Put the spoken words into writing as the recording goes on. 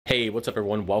Hey, what's up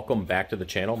everyone? Welcome back to the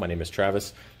channel. My name is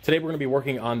Travis. Today we're going to be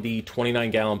working on the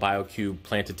 29-gallon BioCube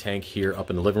planted tank here up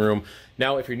in the living room.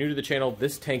 Now, if you're new to the channel,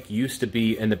 this tank used to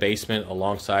be in the basement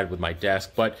alongside with my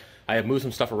desk, but I have moved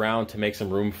some stuff around to make some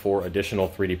room for additional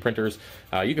 3D printers.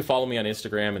 You can follow me on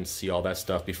Instagram and see all that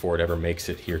stuff before it ever makes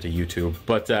it here to YouTube.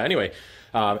 But anyway,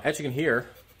 as you can hear,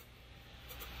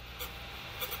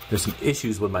 there's some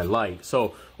issues with my light.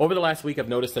 So over the last week, I've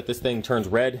noticed that this thing turns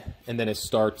red and then it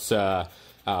starts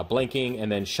blinking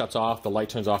and then shuts off. The light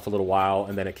turns off a little while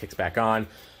and then it kicks back on.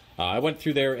 I went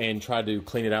through there and tried to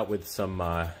clean it out with some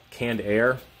canned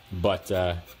air, but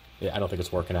I don't think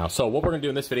it's working out. So what we're gonna do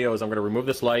in this video is I'm gonna remove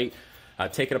this light,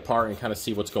 take it apart and kind of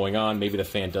see what's going on. Maybe the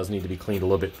fan does need to be cleaned a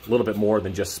little bit more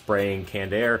than just spraying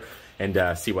canned air,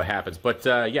 and see what happens. But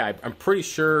yeah, I'm pretty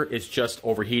sure it's just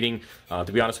overheating.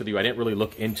 To be honest with you, I didn't really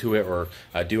look into it or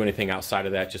do anything outside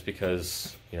of that, just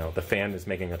because, you know, the fan is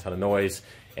making a ton of noise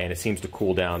and it seems to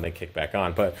cool down, then kick back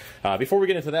on. But before we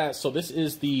get into that, so this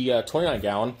is the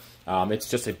 29-gallon. It's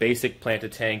just a basic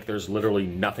planted tank. There's literally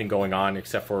nothing going on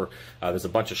except for there's a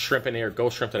bunch of shrimp in here,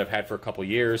 ghost shrimp that I've had for a couple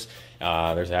years.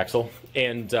 There's Axel.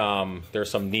 And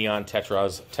there's some neon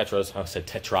tetras. I said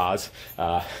tetras.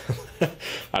 I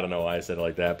don't know why I said it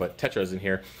like that, but tetras in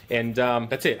here. And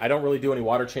that's it. I don't really do any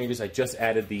water changes. I just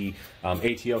added the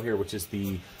ATO here, which is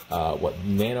the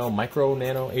micro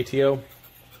nano ATO.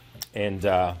 And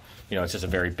you know, it's just a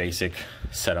very basic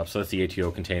setup. So that's the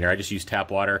ATO container. I just use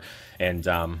tap water, and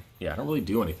yeah, I don't really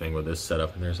do anything with this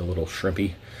setup. And there's a little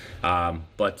shrimpy,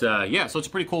 but yeah, so it's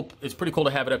pretty cool. It's pretty cool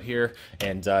to have it up here,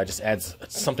 and just adds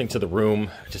something to the room,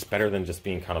 just better than just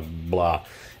being kind of blah.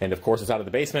 And of course, it's out of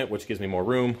the basement, which gives me more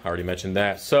room. I already mentioned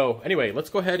that. So anyway, let's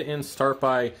go ahead and start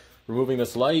by removing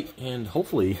this light, and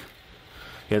hopefully,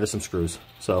 yeah, there's some screws,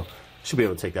 so should be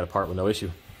able to take that apart with no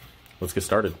issue. Let's get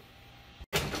started.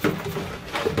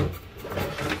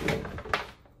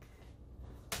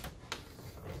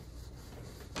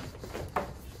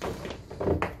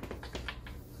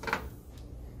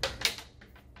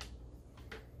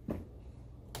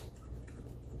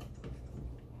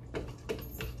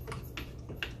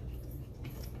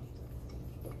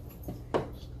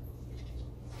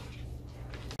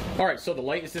 All right, so the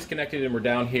light is disconnected and we're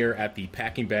down here at the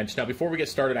packing bench. Now, before we get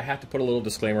started, I have to put a little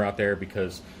disclaimer out there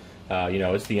because, you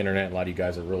know, it's the internet. A lot of you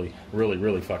guys are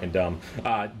really fucking dumb.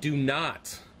 Do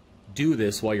not do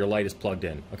this while your light is plugged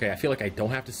in. Okay, I feel like I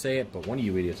don't have to say it, but one of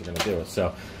you idiots are gonna do it.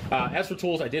 So, as for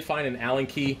tools, I did find an Allen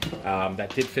key that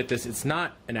did fit this. It's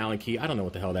not an Allen key. I don't know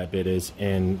what the hell that bit is,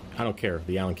 and I don't care.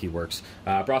 The Allen key works.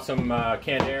 Brought some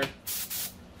canned air.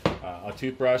 A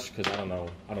toothbrush, because I don't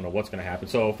know what's going to happen.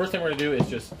 So first thing we're going to do is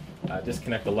just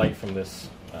disconnect the light from this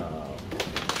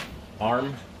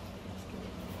arm.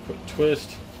 Quick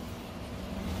twist.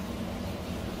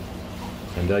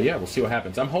 And yeah, we'll see what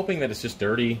happens. I'm hoping that it's just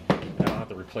dirty. I don't have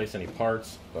to replace any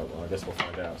parts, but well, I guess we'll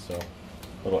find out. So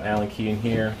little Allen key in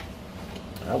here.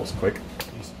 That was quick.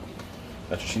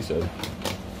 That's what she said.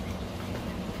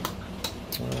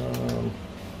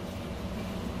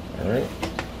 All right.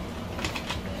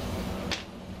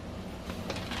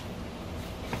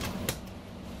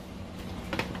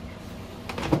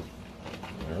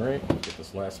 Alright, get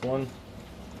this last one.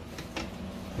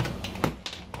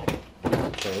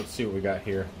 So let's see what we got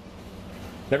here.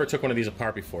 Never took one of these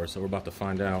apart before, so we're about to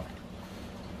find out.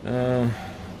 Well,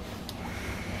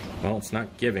 it's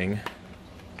not giving.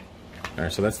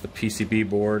 Alright, so that's the PCB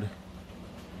board.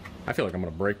 I feel like I'm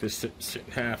going to break this sit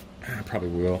in half. I probably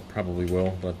will,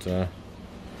 but what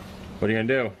are you going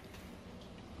to do?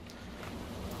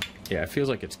 Yeah, it feels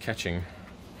like it's catching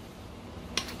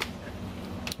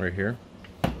right here.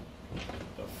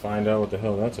 Find out what the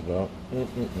hell that's about.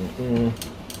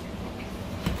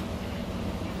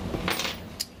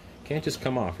 Can't just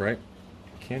come off, right?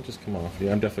 Can't just come off.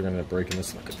 Yeah, I'm definitely gonna end up breaking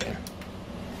this like a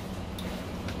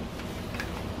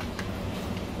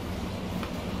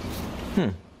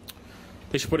thing.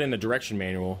 They should put in the direction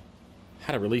manual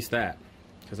how to release that,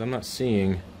 because I'm not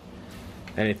seeing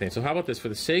anything. So how about this? For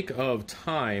the sake of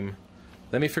time,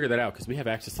 let me figure that out, because we have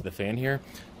access to the fan here.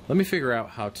 Let me figure out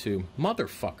how to...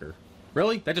 Motherfucker.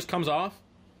 Really? That just comes off?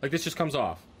 Like, this just comes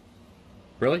off?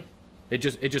 Really? It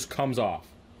just comes off.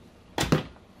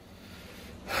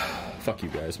 Fuck you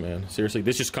guys, man. Seriously,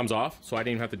 this just comes off? So I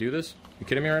didn't even have to do this? You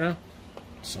kidding me right now?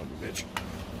 Son of a bitch.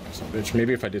 Son of a bitch.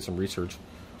 Maybe if I did some research.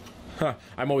 Huh.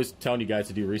 I'm always telling you guys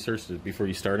to do research before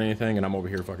you start anything, and I'm over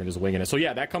here fucking just winging it. So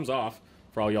yeah, that comes off,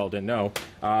 for all y'all didn't know.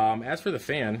 As for the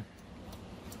fan...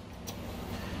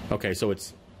 Okay, so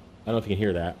it's... I don't know if you can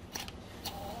hear that.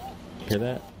 Hear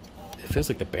that? feels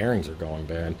like the bearings are going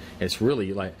bad. It's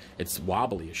really like, it's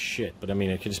wobbly as shit, but I mean,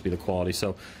 it could just be the quality.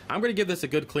 So I'm going to give this a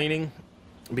good cleaning,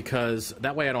 because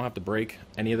that way I don't have to break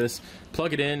any of this.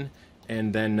 Plug it in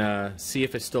and then see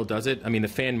if it still does it. I mean, the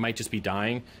fan might just be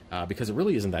dying because it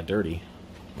really isn't that dirty.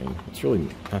 I mean, it's really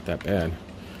not that bad.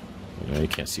 You know, you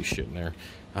can't see shit in there.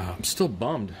 I'm still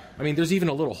bummed. I mean, there's even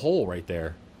a little hole right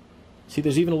there. See,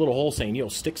 there's even a little hole saying, yo,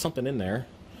 stick something in there.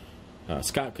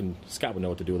 Scott would know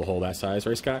what to do with a hole that size,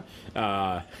 right, Scott?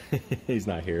 He's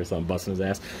not here, so I'm busting his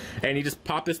ass. And you just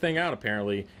pop this thing out,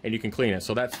 apparently, and you can clean it.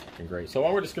 So that's fucking great. So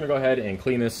we're just going to go ahead and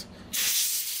clean this.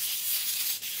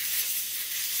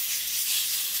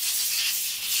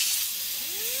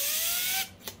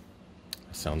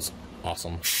 That sounds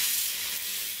awesome.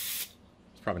 It's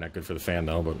probably not good for the fan,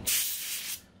 though, but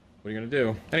what are you going to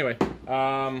do? Anyway,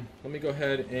 let me go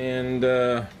ahead and,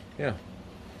 yeah.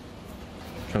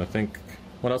 Trying to think,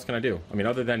 what else can I do? I mean,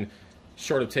 other than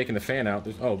short of taking the fan out,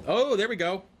 there's, oh, there we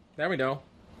go. There we go.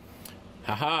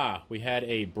 Haha, we had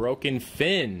a broken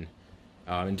fin.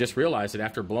 And just realized that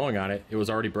after blowing on it, it was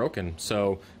already broken.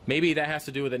 So maybe that has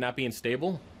to do with it not being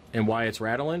stable and why it's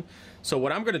rattling. So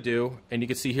what I'm going to do, and you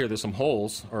can see here there's some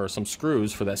holes or some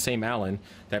screws for that same Allen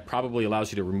that probably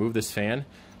allows you to remove this fan.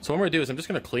 So what I'm going to do is I'm just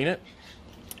going to clean it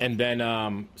and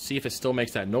then see if it still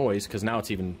makes that noise, because now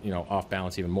it's even, you know, off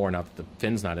balance even more now that the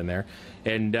fin's not in there.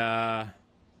 And I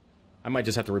might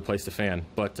just have to replace the fan.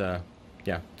 But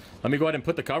yeah, let me go ahead and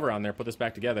put the cover on there, put this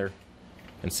back together,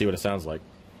 and see what it sounds like.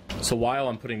 So while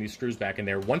I'm putting these screws back in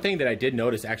there, one thing that I did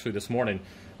notice actually this morning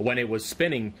when it was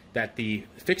spinning, that the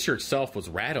fixture itself was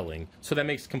rattling. So that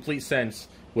makes complete sense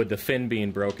with the fin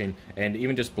being broken, and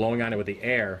even just blowing on it with the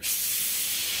air,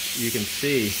 you can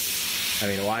see, I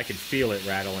mean, well, I can feel it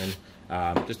rattling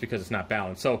just because it's not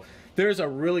balanced. So there's a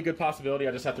really good possibility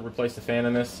I just have to replace the fan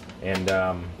in this. And,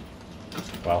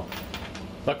 well,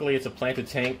 luckily it's a planted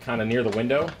tank kind of near the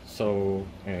window, so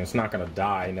it's not going to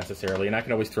die necessarily. And I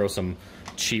can always throw some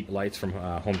cheap lights from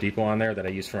Home Depot on there that I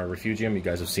use for my refugium. You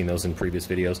guys have seen those in previous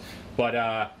videos. But,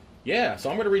 yeah, so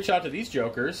I'm going to reach out to these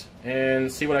jokers and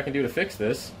see what I can do to fix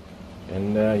this.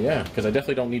 And, yeah, because I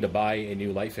definitely don't need to buy a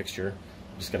new light fixture.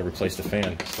 Just got to replace the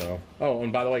fan. So, oh,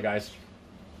 and by the way, guys,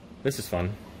 this is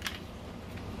fun.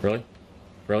 Really?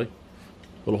 Really?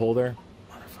 Little hole there?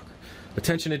 Motherfucker.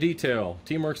 Attention to detail.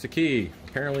 Teamwork's the key.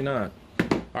 Apparently not.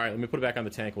 All right, let me put it back on the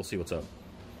tank. We'll see what's up.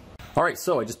 All right,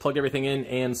 so I just plugged everything in,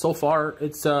 and so far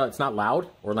it's not loud,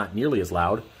 or not nearly as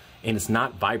loud, and it's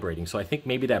not vibrating. So I think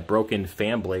maybe that broken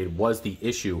fan blade was the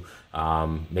issue.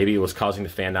 Maybe it was causing the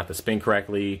fan not to spin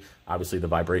correctly. Obviously, the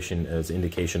vibration is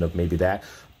indication of maybe that.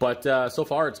 But so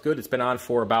far, it's good. It's been on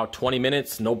for about 20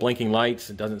 minutes. No blinking lights.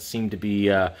 It doesn't seem to be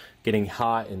getting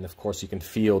hot. And, of course, you can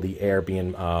feel the air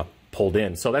being pulled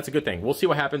in. So that's a good thing. We'll see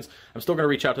what happens. I'm still going to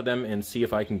reach out to them and see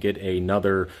if I can get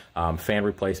another fan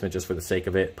replacement just for the sake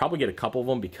of it. Probably get a couple of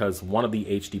them, because one of the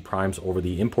HD primes over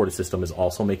the imported system is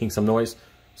also making some noise.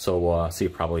 So we'll see,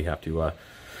 probably have to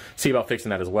see about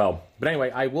fixing that as well. But anyway,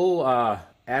 I will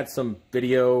add some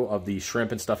video of the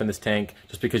shrimp and stuff in this tank,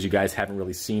 just because you guys haven't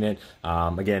really seen it.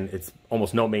 Again, it's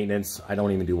almost no maintenance. I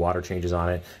don't even do water changes on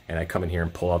it. And I come in here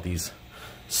and pull out these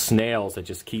snails that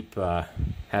just keep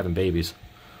having babies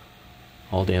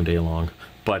all damn day long.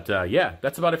 But yeah,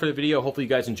 that's about it for the video. Hopefully you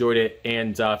guys enjoyed it.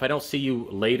 And if I don't see you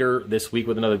later this week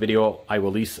with another video, I will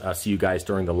at least see you guys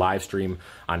during the live stream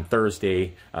on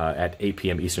Thursday at 8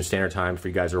 p.m. Eastern Standard Time. For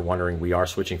you guys who are wondering, we are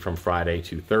switching from Friday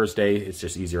to Thursday. It's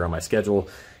just easier on my schedule.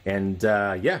 And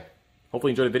yeah,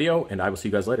 hopefully you enjoyed the video, and I will see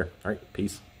you guys later. All right,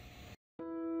 peace.